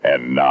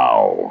And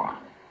now,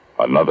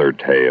 another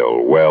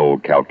tale well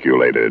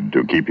calculated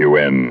to keep you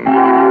in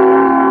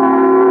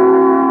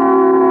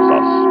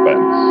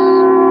suspense.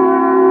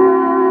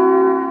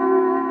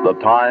 The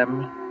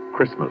time,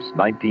 Christmas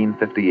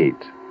 1958.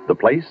 The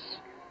place,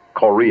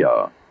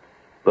 Korea.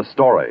 The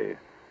story,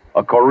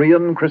 a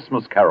Korean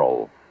Christmas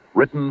carol,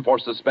 written for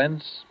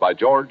suspense by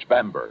George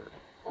Bamber.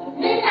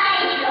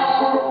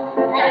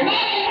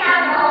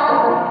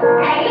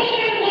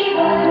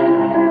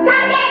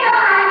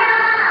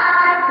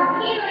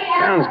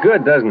 Sounds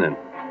good, doesn't it?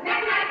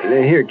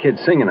 They hear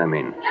kids singing, I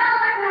mean.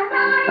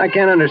 I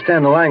can't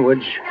understand the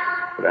language,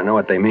 but I know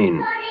what they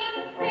mean.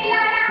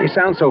 They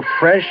sound so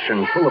fresh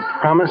and full of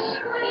promise,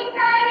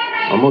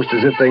 almost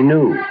as if they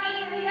knew.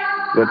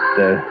 But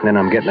then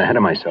I'm getting ahead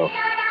of myself.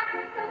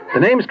 The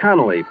name's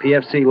Connolly,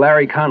 PFC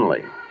Larry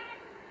Connolly.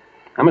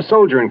 I'm a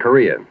soldier in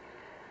Korea.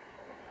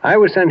 I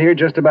was sent here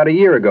just about a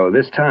year ago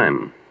this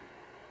time.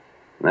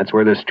 That's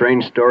where this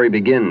strange story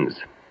begins.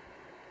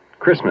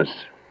 Christmas,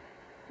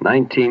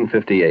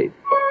 1958.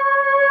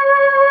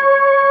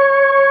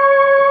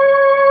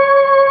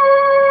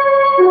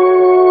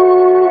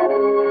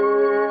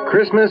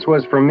 Christmas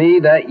was for me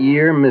that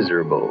year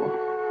miserable.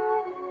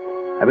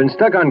 I'd been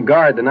stuck on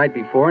guard the night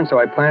before, and so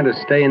I planned to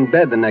stay in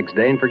bed the next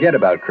day and forget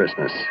about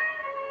Christmas.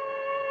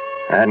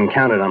 I hadn't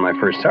counted on my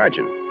first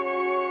sergeant.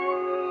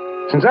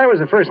 Since I was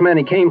the first man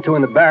he came to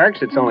in the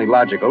barracks, it's only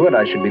logical that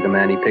I should be the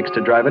man he picks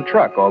to drive a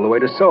truck all the way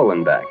to Seoul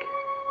and back.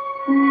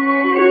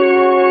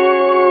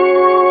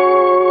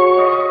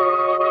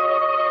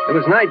 It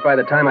was night by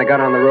the time I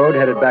got on the road,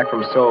 headed back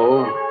from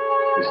Seoul.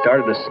 It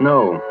started to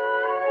snow.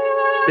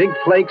 Big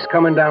flakes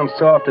coming down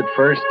soft at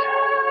first,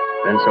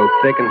 then so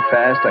thick and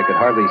fast I could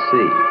hardly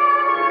see.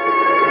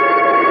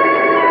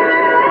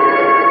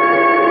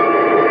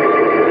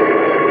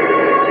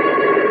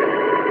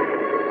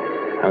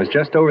 I was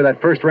just over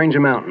that first range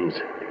of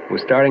mountains.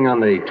 Was starting on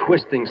the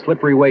twisting,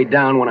 slippery way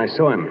down when I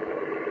saw him.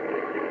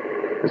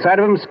 The sight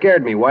of him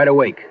scared me wide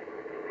awake.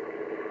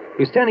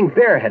 He was standing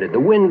bareheaded, the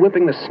wind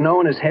whipping the snow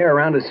and his hair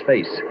around his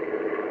face.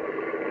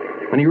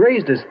 When he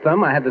raised his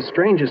thumb, I had the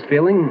strangest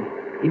feeling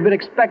he'd been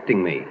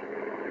expecting me.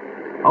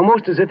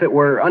 Almost as if it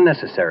were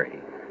unnecessary.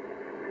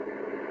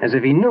 As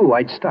if he knew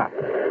I'd stop.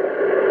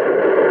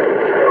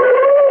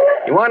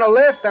 You want a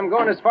lift? I'm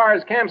going as far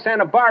as Camp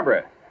Santa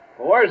Barbara.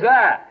 Well, where's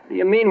that? What do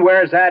you mean,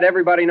 where's that?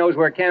 Everybody knows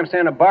where Camp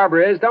Santa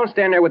Barbara is. Don't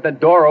stand there with the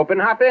door open.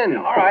 Hop in.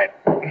 All right.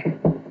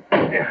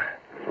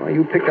 Well,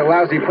 you picked a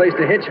lousy place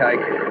to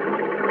hitchhike.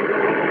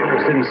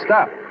 Almost didn't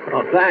stop.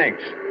 Oh,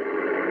 thanks.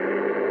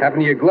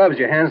 Happened to your gloves?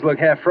 Your hands look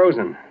half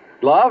frozen.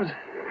 Gloves?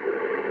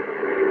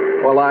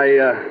 Well,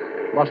 I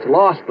must have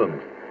lost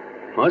them.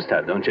 Must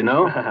have, don't you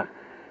know?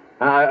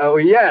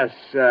 Yes.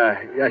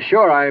 Yeah,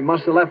 sure. I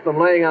must have left them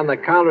laying on the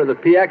counter of the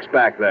PX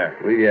back there.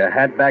 Leave your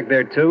hat back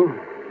there, too?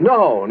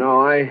 No.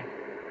 I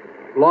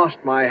lost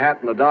my hat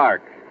in the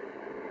dark.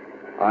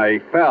 I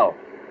fell.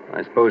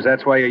 I suppose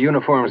that's why your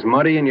uniform's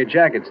muddy and your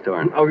jacket's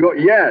torn. Oh,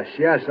 yes,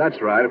 that's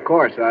right. Of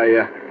course.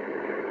 I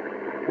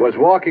was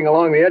walking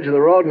along the edge of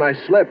the road and I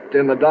slipped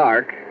in the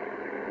dark.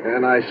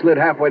 And I slid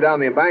halfway down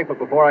the embankment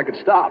before I could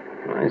stop.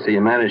 I see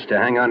you managed to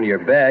hang on to your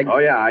bag. Oh,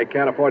 yeah, I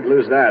can't afford to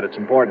lose that. It's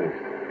important.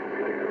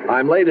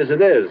 I'm late as it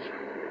is.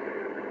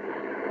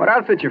 What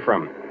outfit you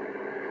from?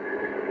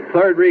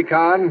 3rd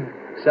Recon,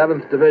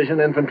 7th Division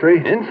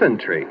Infantry.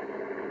 Infantry?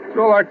 There's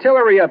all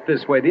artillery up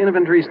this way. The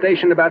infantry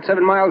stationed about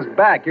 7 miles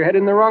back. You're headed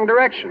in the wrong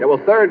direction. Yeah, well,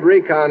 3rd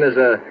Recon is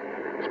a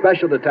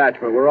special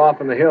detachment. We're off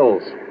in the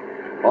hills,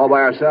 all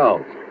by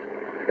ourselves.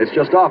 It's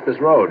just off this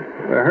road.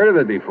 Never heard of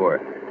it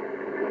before.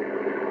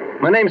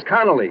 My name's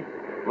Connolly.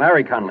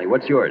 Larry Connolly.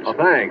 What's yours? Oh,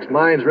 thanks.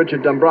 Mine's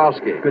Richard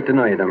Dombrowski. Good to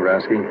know you,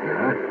 Dombrowski.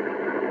 Uh-huh.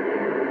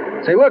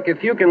 Say, look,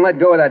 if you can let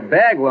go of that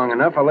bag long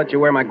enough, I'll let you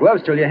wear my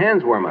gloves till your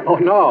hands warm up. Oh,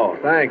 no,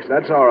 thanks.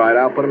 That's all right.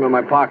 I'll put them in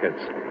my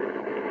pockets.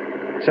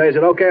 Say, is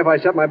it okay if I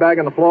set my bag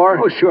on the floor?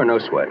 Oh, sure, no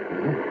sweat.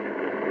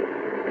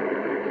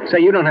 Mm-hmm.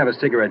 Say, you don't have a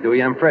cigarette, do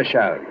you? I'm fresh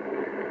out.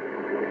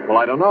 Well,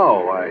 I don't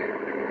know.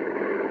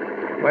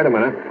 Wait a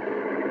minute.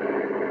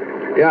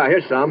 Yeah,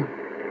 here's some.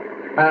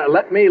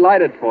 Let me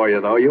light it for you,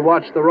 though. You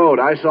watch the road.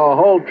 I saw a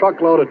whole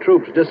truckload of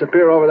troops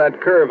disappear over that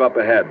curve up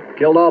ahead.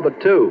 Killed all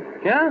but 2.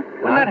 Yeah?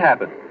 When that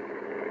happened?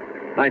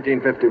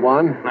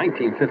 1951.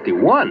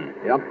 1951?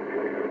 Yep.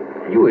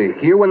 You were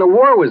here when the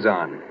war was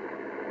on.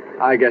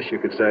 I guess you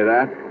could say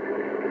that.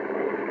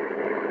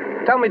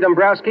 Tell me,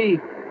 Dombrowski,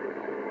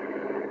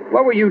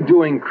 what were you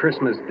doing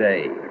Christmas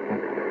Day?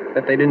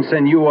 Bet they didn't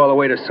send you all the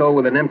way to Seoul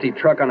with an empty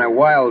truck on a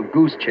wild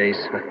goose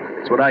chase.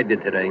 That's what I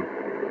did today.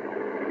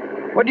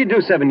 What'd you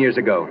do 7 years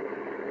ago?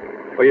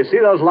 Well, you see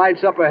those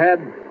lights up ahead?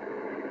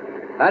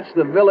 That's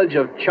the village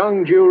of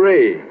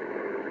Cheongju-ri.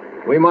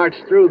 We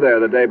marched through there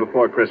the day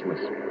before Christmas.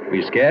 Were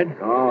you scared?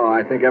 Oh,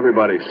 I think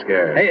everybody's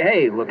scared.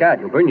 Hey, look out.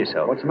 You'll burn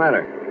yourself. What's the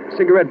matter?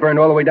 Cigarette burned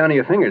all the way down to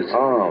your fingers.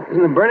 Oh.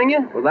 Isn't it burning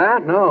you? Well,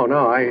 that? No.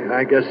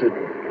 I guess it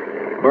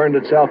burned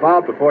itself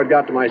out before it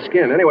got to my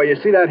skin. Anyway, you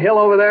see that hill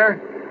over there?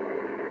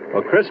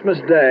 Well, Christmas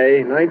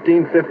Day,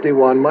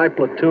 1951, my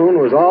platoon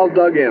was all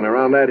dug in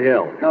around that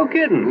hill. No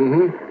kidding.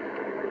 Mm-hmm.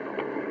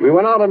 We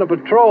went out on a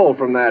patrol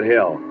from that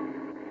hill.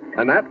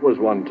 And that was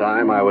one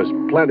time I was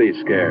plenty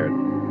scared.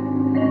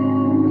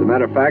 As a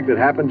matter of fact, it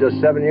happened just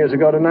 7 years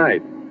ago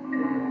tonight.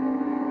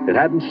 It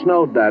hadn't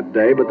snowed that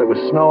day, but there was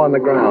snow on the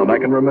ground. I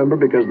can remember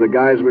because the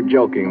guys were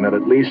joking that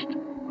at least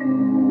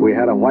we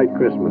had a white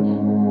Christmas.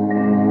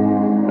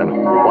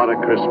 And what a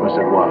Christmas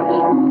it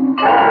was.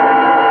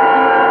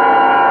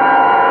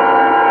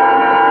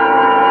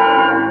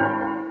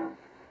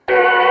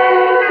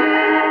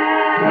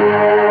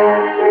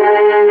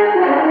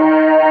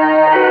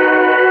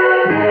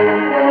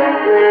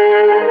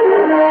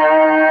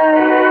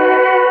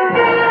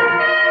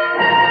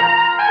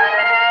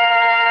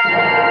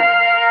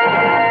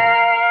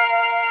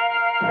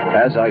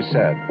 As I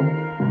said,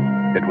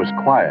 it was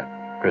quiet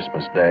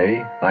Christmas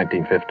Day,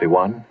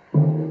 1951.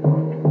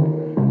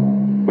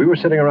 We were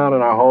sitting around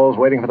in our holes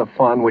waiting for the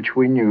fun which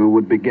we knew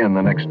would begin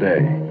the next day.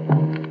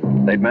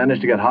 They'd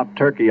managed to get hot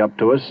turkey up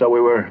to us, so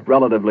we were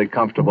relatively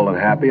comfortable and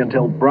happy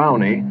until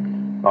Brownie,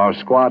 our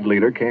squad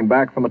leader, came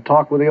back from a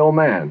talk with the old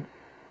man.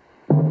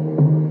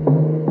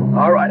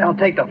 All right, I'll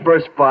take the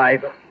first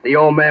 5. The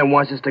old man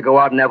wants us to go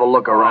out and have a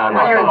look around.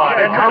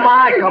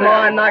 Come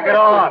on, knock it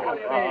off.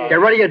 Get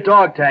rid of your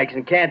dog tags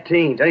and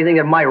canteens. Anything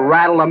that might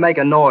rattle or make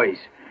a noise.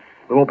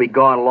 We won't be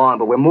gone long,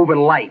 but we're moving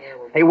light.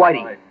 Hey,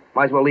 Whitey,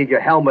 might as well leave your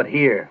helmet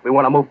here. We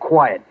want to move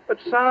quiet. But,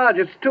 Sarge,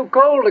 it's too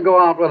cold to go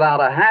out without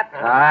a hat.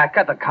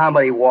 Cut the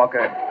comedy,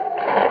 Walker.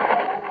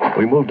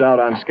 We moved out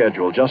on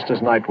schedule just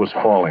as night was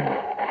falling.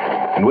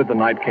 And with the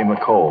night came the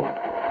cold.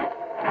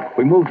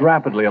 We moved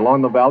rapidly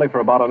along the valley for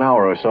about an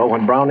hour or so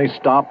when Brownie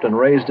stopped and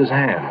raised his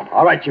hand.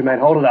 All right, you men,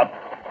 hold it up.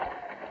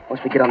 Once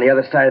we get on the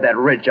other side of that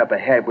ridge up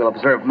ahead, we'll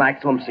observe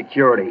maximum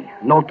security.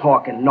 No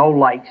talking, no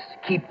lights.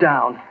 Keep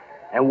down.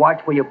 And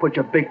watch where you put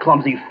your big,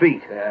 clumsy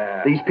feet.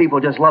 Yeah. These people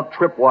just love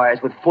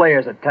tripwires with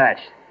flares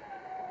attached.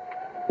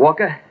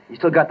 Walker, you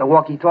still got the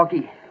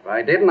walkie-talkie? If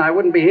I didn't, I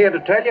wouldn't be here to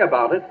tell you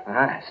about it.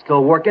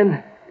 Still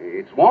working?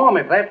 It's warm,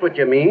 if that's what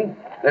you mean.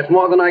 That's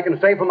more than I can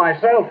say for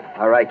myself.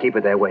 All right, keep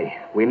it that way.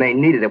 We may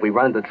need it if we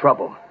run into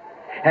trouble.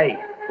 Hey,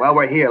 while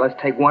we're here, let's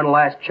take one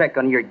last check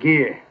on your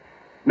gear.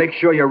 Make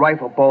sure your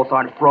rifle bolts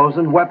aren't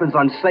frozen, weapons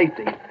on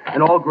safety,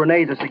 and all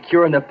grenades are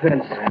secure in the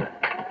pins.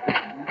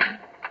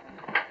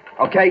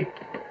 Okay?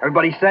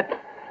 Everybody set?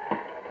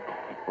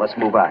 Let's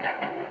move out.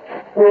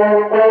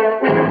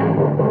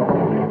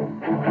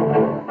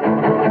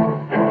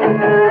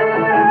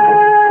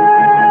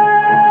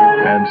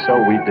 And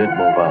so we did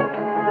move out.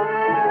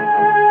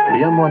 The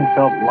M1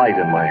 felt light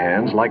in my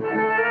hands, like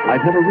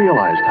I'd never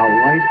realized how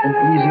light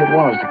and easy it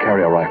was to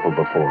carry a rifle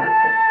before.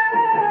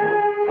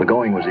 The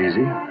going was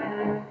easy.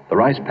 The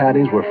rice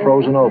paddies were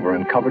frozen over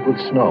and covered with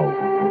snow,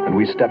 and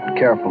we stepped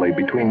carefully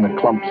between the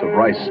clumps of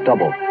rice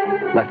stubble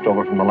left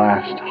over from the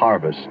last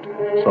harvest,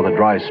 so the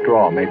dry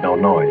straw made no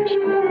noise.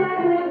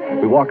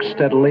 We walked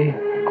steadily,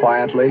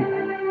 quietly,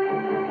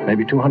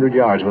 maybe 200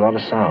 yards without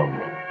a sound,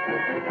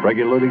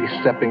 regularly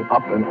stepping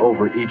up and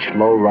over each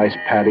low rice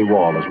paddy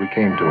wall as we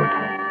came to it,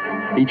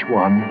 each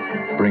one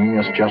bringing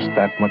us just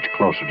that much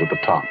closer to the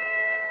top.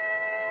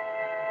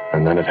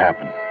 And then it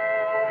happened.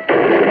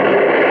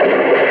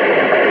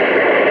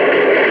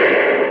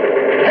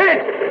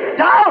 Hit!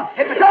 Down!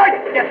 Hit the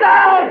dirt! Get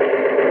down!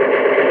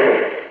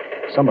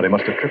 Somebody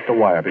must have tripped a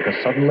wire because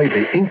suddenly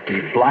the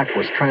inky black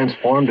was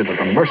transformed into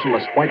the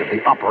merciless white of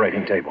the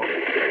operating table.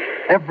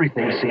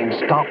 Everything seemed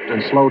stopped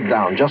and slowed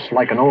down, just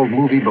like an old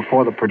movie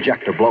before the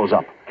projector blows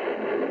up.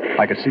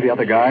 I could see the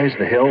other guys,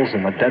 the hills,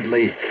 and the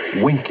deadly,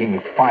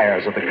 winking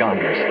fires of the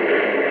guns.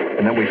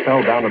 And then we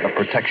fell down to the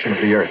protection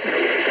of the earth.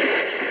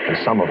 And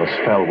some of us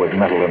fell with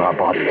metal in our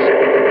bodies.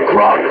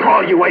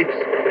 Crawl, you apes!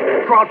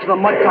 Crawl to the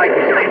mud tight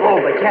and stay low.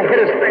 They can't hit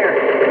us there.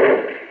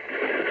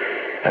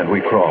 And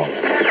we crawled,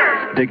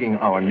 digging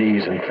our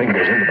knees and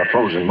fingers into the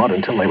frozen mud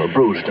until they were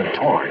bruised and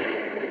torn.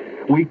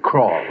 We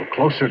crawled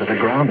closer to the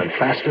ground and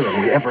faster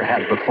than we ever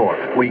had before.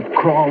 We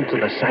crawled to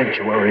the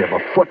sanctuary of a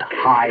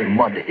foot-high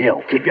mud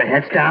hill. Keep your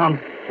heads down.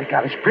 They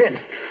got us pinned.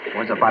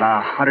 One's about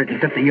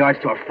 150 yards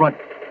to our front.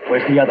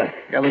 Where's the other?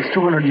 Yeah, there's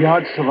 200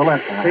 yards to the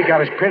left. They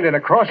got us pinned in a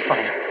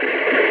crossfire.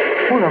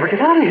 We'll never get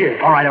out of here.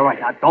 All right.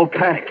 Now, don't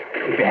panic.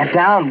 Keep your head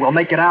down. We'll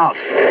make it out.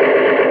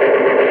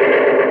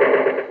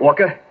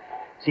 Walker,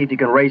 see if you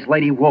can raise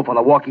Lady Wolf on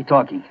the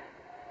walkie-talkie.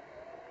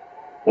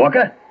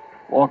 Walker?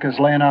 Walker's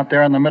laying out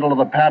there in the middle of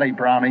the paddy,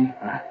 Brownie.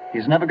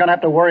 He's never going to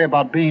have to worry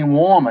about being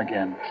warm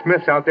again.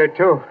 Smith's out there,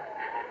 too.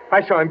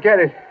 I saw him get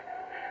it.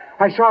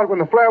 I saw it when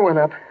the flare went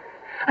up.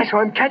 I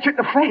saw him catch it in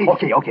the face.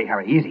 Okay,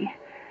 Harry, easy.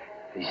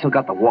 He's still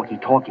got the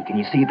walkie-talkie. Can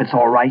you see if it's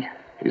all right?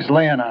 He's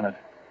laying on it.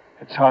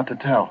 It's hard to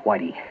tell.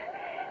 Whitey,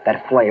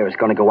 that flare is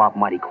going to go out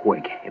mighty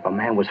quick. If a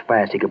man was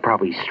fast, he could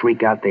probably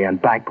streak out there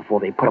and back before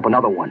they put up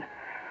another one.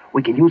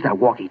 We can use that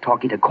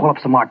walkie-talkie to call up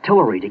some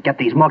artillery to get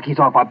these monkeys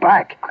off our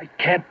back. I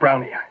can't,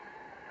 Brownie.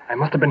 I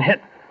must have been hit.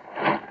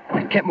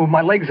 I can't move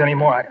my legs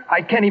anymore.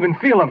 I can't even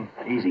feel them.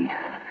 Easy.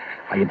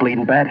 Are you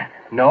bleeding bad?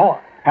 No.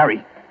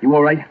 Harry, you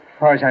all right? As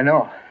far as I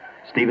know.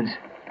 Stevens?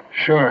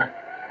 Sure.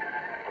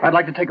 I'd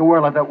like to take a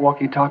whirl at that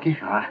walkie-talkie.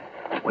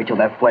 Wait till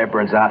that flare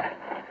burns out.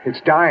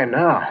 It's dying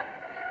now.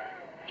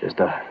 Just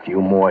a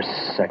few more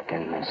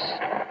seconds.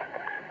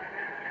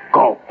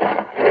 Go.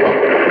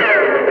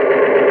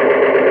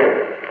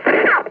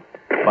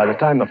 By the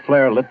time the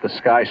flare lit the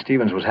sky,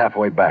 Stevens was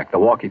halfway back, the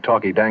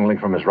walkie-talkie dangling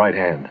from his right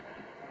hand.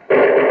 He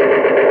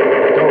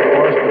dove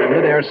for us, but in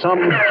midair,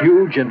 some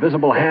huge,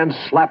 invisible hand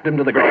slapped him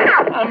to the ground.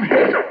 I'm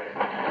hit.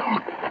 Oh,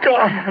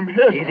 God, I'm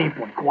hit. Easy,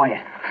 boy.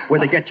 Quiet.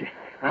 Where'd they get you?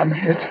 I'm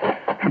hit.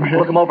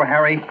 Look him over,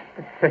 Harry.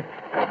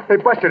 They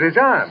busted his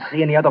arm.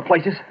 See any other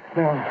places?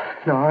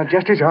 No,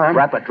 just his arm.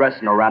 Wrap a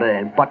dressing around it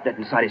and button it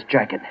inside his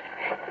jacket.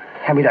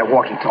 Hand me that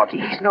walkie-talkie.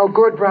 It's no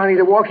good, Brownie.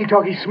 The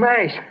walkie-talkie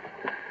smashed.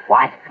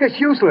 What? It's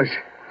useless.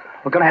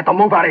 We're gonna have to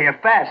move out of here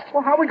fast.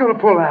 Well, how are we going to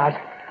pull out?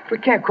 We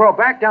can't crawl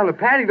back down the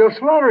paddy. They'll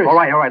slaughter us. All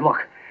right, look.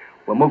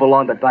 We'll move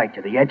along the dike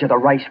to the edge of the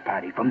rice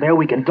paddy. From there,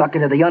 we can duck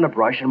into the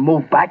underbrush and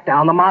move back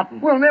down the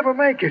mountain. We'll never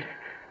make it.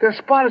 They'll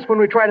spot us when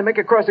we try to make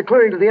across the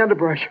clearing to the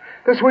underbrush.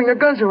 They'll swing their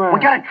guns around. We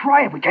gotta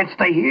try it. We can't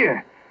stay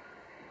here.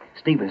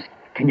 Stevens,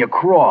 can you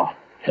crawl?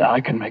 Yeah, I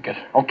can make it.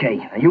 Okay,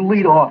 now you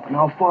lead off, and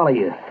I'll follow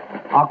you.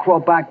 I'll crawl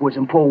backwards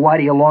and pull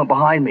Whitey along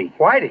behind me.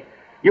 Whitey?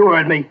 You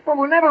heard me. Well,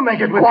 we'll never make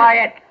it with...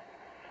 Quiet!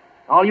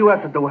 All you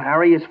have to do,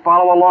 Harry, is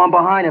follow along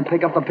behind and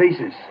pick up the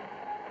pieces.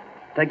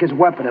 Take his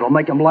weapon. It'll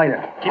make him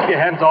lighter. Keep your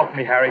hands off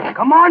me, Harry.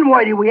 Come on,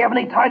 Whitey. We haven't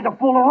any time to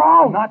fool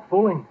around. I'm not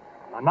fooling.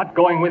 I'm not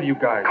going with you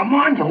guys. Come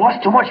on, you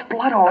lost too much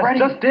blood already.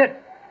 That's just it.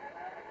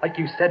 Like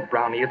you said,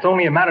 Brownie, it's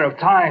only a matter of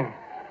time.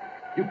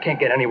 You can't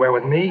get anywhere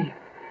with me.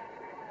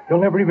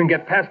 You'll never even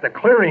get past the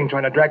clearing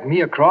trying to drag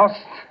me across.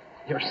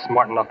 You're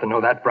smart enough to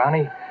know that,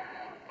 Brownie.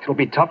 It'll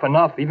be tough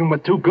enough, even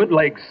with two good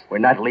legs. We're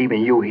not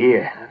leaving you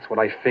here. That's what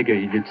I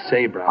figured you'd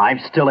say, Brownie. I'm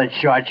still in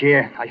charge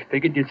here. I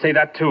figured you'd say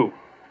that, too.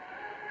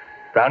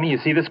 Brownie, you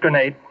see this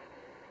grenade?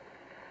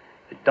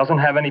 It doesn't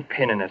have any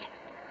pin in it.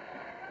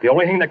 The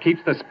only thing that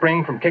keeps the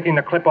spring from kicking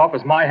the clip off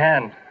is my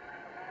hand.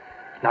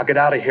 Now get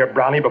out of here,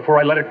 Brownie, before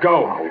I let it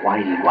go. Oh,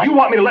 Whitey. You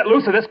want me to let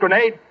loose of this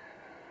grenade?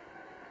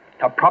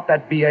 Now prop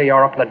that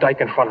BAR up on the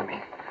dike in front of me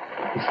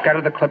and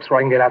scatter the clips where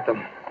I can get at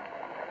them.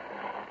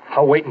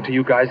 I'll wait until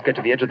you guys get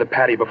to the edge of the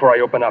paddy before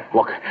I open up.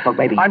 Look,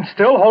 baby. I'm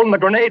still holding the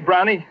grenade,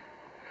 Brownie.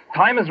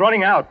 Time is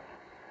running out.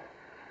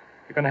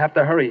 You're going to have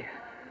to hurry.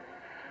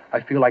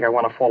 I feel like I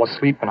want to fall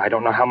asleep, and I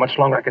don't know how much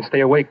longer I can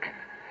stay awake.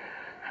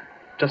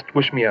 Just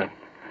wish me a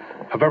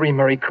very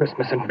Merry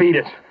Christmas and beat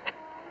it.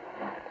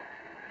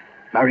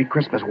 Merry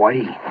Christmas,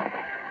 Whitey.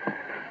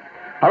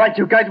 All right,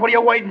 you guys, what are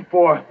you waiting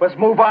for? Let's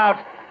move out.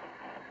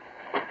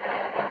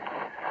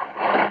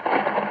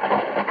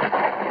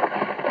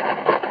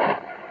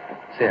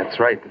 See, that's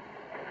right.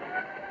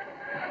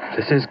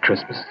 This is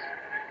Christmas.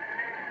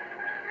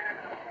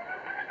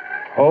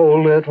 Oh,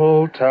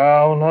 little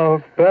town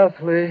of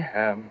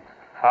Bethlehem,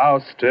 how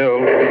still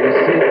we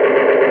see.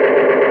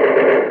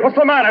 What's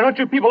the matter? Don't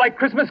you people like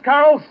Christmas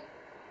carols?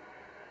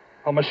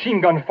 Well,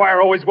 machine gun fire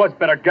always was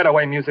better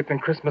getaway music than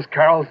Christmas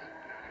carols.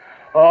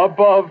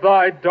 Above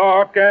thy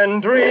dark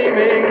and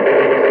dreaming.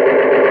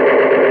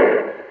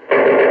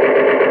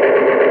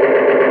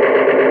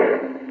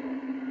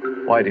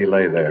 Whitey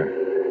lay there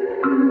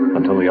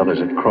until the others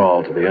had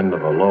crawled to the end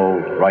of a low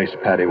rice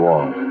paddy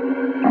wall.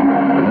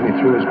 And then he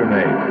threw his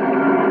grenade.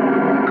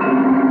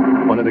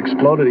 When it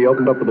exploded, he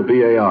opened up with the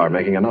BAR,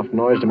 making enough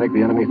noise to make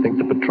the enemy think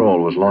the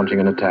patrol was launching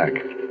an attack.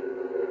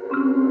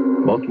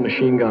 Both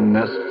machine gun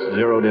nests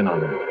zeroed in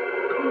on him,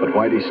 but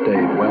Whitey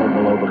stayed well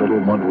below the little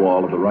mud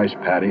wall of the rice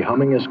paddy,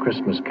 humming his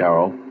Christmas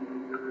carol,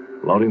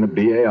 loading the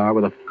BAR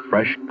with a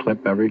fresh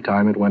clip every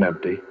time it went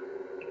empty,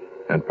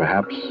 and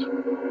perhaps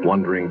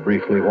wondering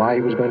briefly why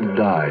he was going to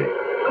die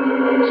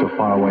so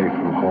far away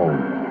from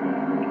home,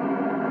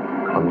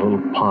 on a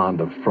little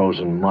pond of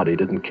frozen mud he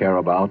didn't care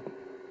about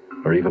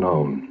or even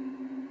own.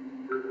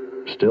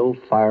 Still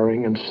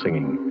firing and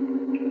singing,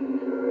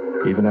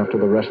 even after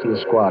the rest of the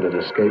squad had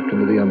escaped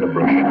into the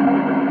underbrush,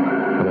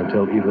 and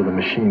until either the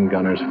machine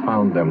gunners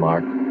found their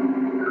mark,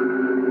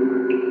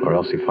 or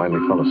else he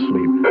finally fell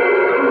asleep.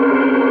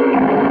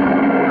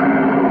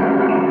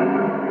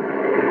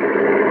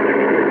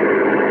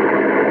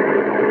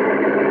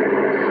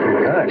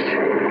 Gosh,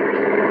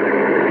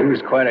 he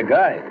was quite a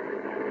guy.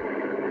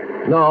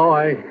 No,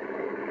 I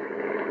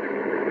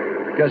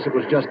guess it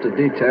was just a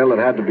detail that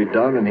had to be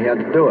done, and he had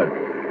to do it.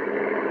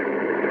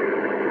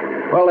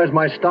 Well, there's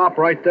my stop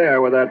right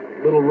there where that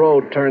little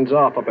road turns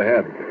off up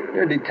ahead.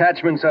 Your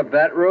detachment's up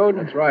that road?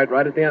 That's right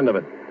at the end of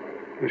it.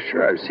 Well,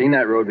 sure, I've seen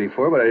that road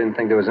before, but I didn't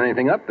think there was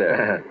anything up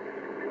there.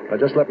 Well,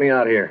 just let me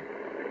out here.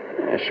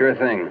 Yeah, sure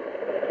thing.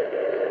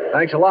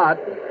 Thanks a lot.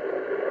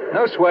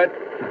 No sweat.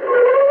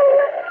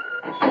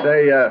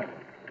 Say,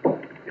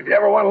 if you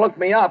ever want to look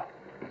me up,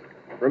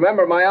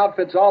 remember my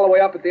outfit's all the way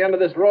up at the end of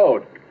this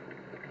road.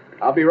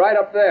 I'll be right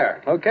up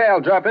there. Okay,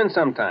 I'll drop in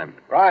sometime.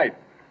 Right.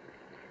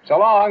 So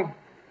long,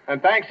 and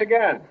thanks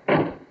again.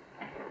 I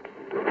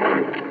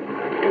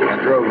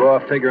drove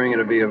off figuring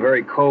it'd be a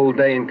very cold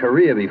day in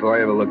Korea before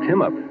I ever looked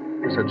him up.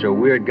 Such a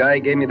weird guy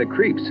gave me the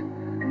creeps.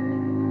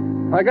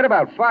 I got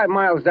about 5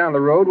 miles down the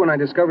road when I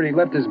discovered he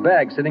left his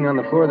bag sitting on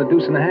the floor of the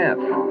Deuce and a Half.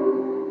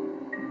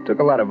 Took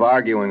a lot of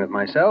arguing with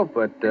myself,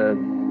 but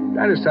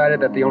I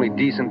decided that the only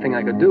decent thing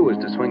I could do was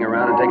to swing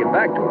around and take it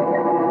back to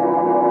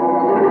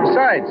him.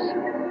 Besides,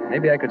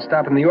 maybe I could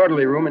stop in the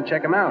orderly room and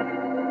check him out.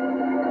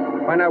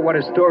 Find out what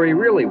his story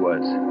really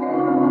was.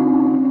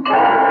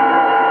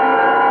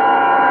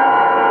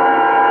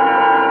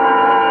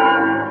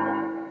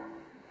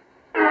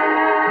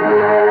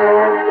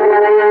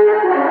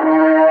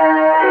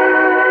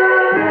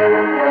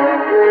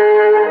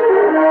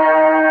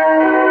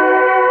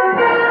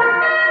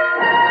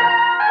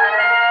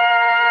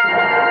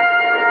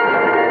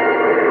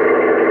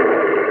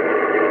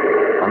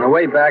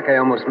 Way back, I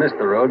almost missed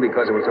the road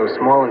because it was so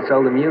small and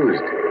seldom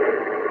used.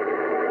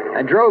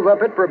 I drove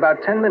up it for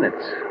about 10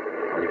 minutes.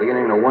 I was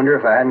beginning to wonder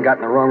if I hadn't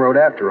gotten the wrong road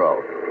after all,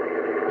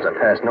 as I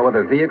passed no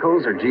other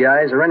vehicles or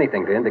GIs or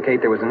anything to indicate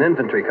there was an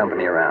infantry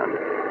company around.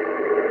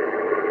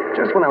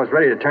 Just when I was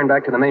ready to turn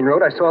back to the main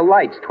road, I saw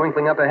lights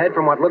twinkling up ahead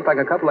from what looked like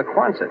a couple of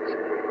Quonsets.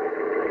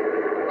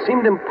 It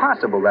seemed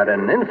impossible that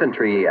an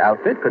infantry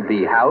outfit could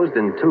be housed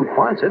in 2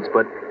 Quonsets,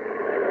 but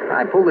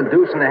I pulled a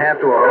deuce and a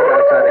half to a hole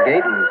outside the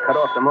gate and cut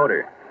off the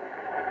motor.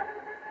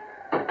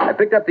 I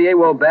picked up the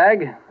AWOL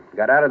bag,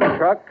 got out of the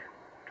truck,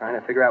 trying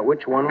to figure out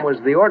which one was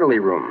the orderly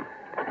room.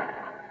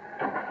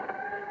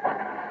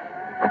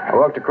 I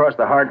walked across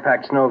the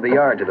hard-packed snow of the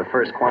yard to the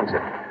first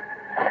Quonset.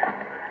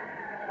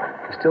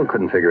 I still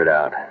couldn't figure it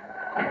out.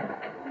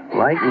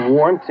 Light and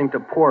warmth seemed to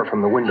pour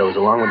from the windows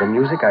along with the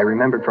music I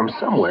remembered from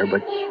somewhere,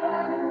 but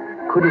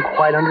couldn't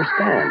quite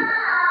understand.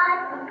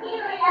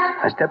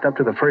 I stepped up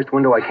to the first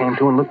window I came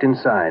to and looked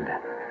inside.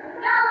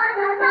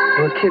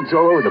 There were kids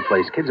all over the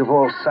place, kids of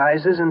all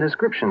sizes and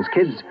descriptions,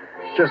 kids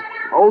just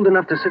old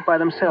enough to sit by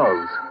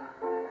themselves,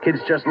 kids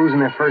just losing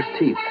their first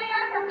teeth,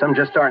 some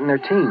just starting their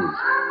teens.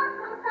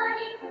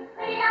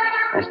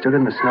 I stood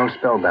in the snow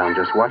spellbound,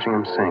 just watching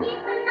them sing.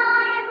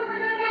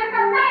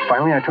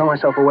 Finally, I tore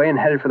myself away and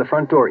headed for the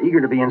front door, eager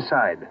to be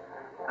inside.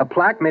 A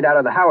plaque made out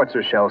of the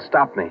howitzer shell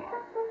stopped me.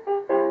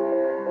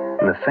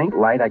 In the faint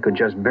light, I could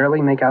just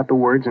barely make out the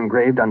words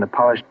engraved on the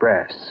polished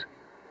brass.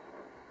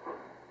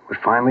 But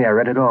finally, I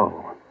read it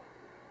all.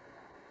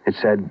 It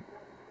said,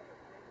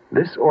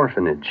 "This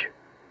orphanage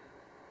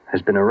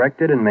has been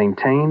erected and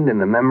maintained in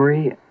the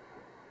memory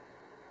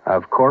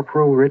of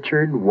Corporal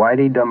Richard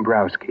Whitey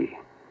Dombrowski,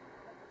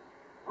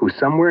 who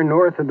somewhere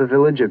north of the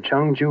village of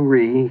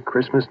Chungju-ri,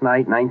 Christmas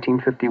night,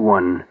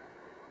 1951,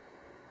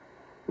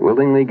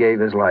 willingly gave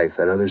his life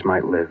that others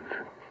might live."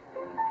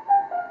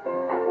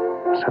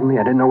 Suddenly,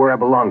 I didn't know where I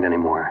belonged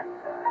anymore.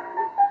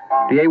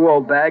 The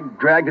AWOL bag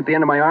dragged at the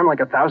end of my arm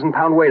like a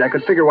 1,000-pound weight. I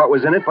could figure what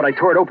was in it, but I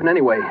tore it open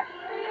anyway.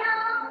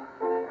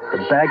 The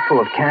bag full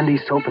of candy,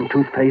 soap, and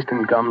toothpaste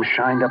and gum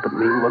shined up at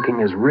me,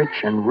 looking as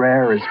rich and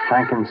rare as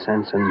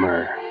frankincense and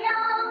myrrh.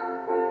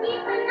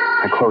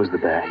 I closed the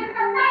bag,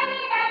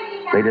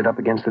 laid it up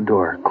against the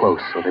door,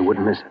 close, so they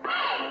wouldn't miss it.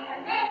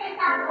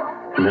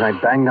 And then I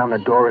banged on the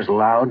door as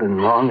loud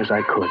and long as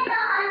I could,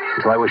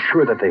 until I was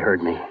sure that they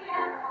heard me.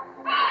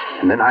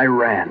 And then I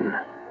ran.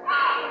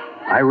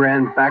 I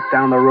ran back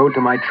down the road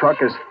to my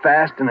truck as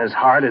fast and as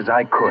hard as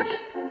I could.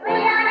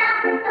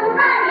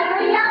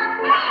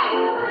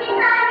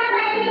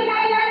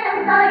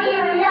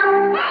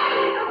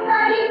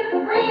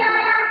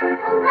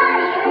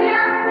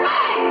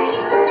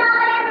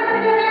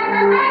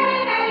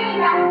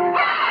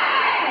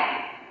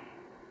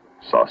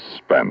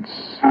 Suspense.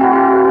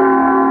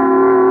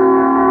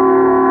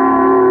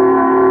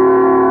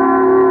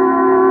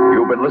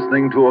 You've been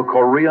listening to A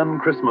Korean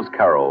Christmas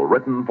Carol,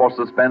 written for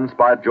suspense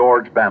by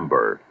George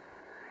Bamber.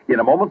 In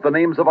a moment, the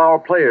names of our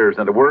players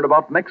and a word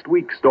about next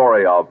week's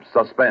story of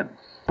Suspense.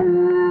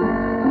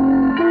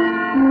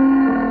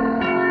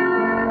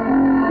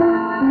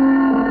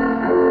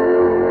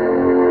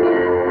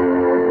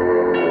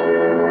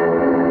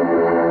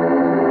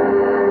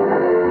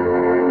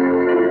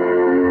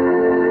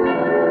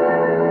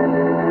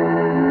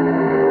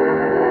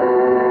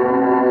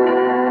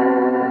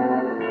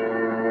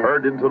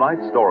 In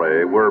tonight's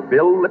story were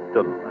Bill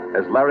Lipton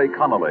as Larry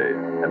Connolly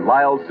and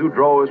Lyle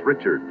Sudrow as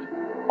Richard.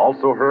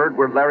 Also heard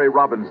were Larry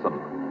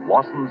Robinson,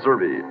 Lawson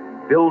Zerby,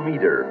 Bill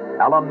Meader,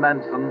 Alan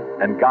Manson,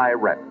 and Guy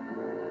Rep.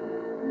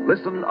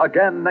 Listen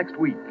again next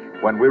week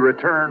when we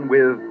return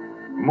with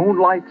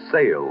Moonlight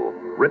Sail,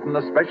 written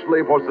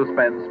especially for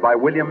suspense by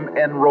William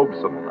N.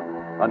 Robeson.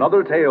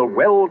 Another tale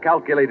well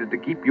calculated to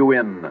keep you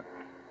in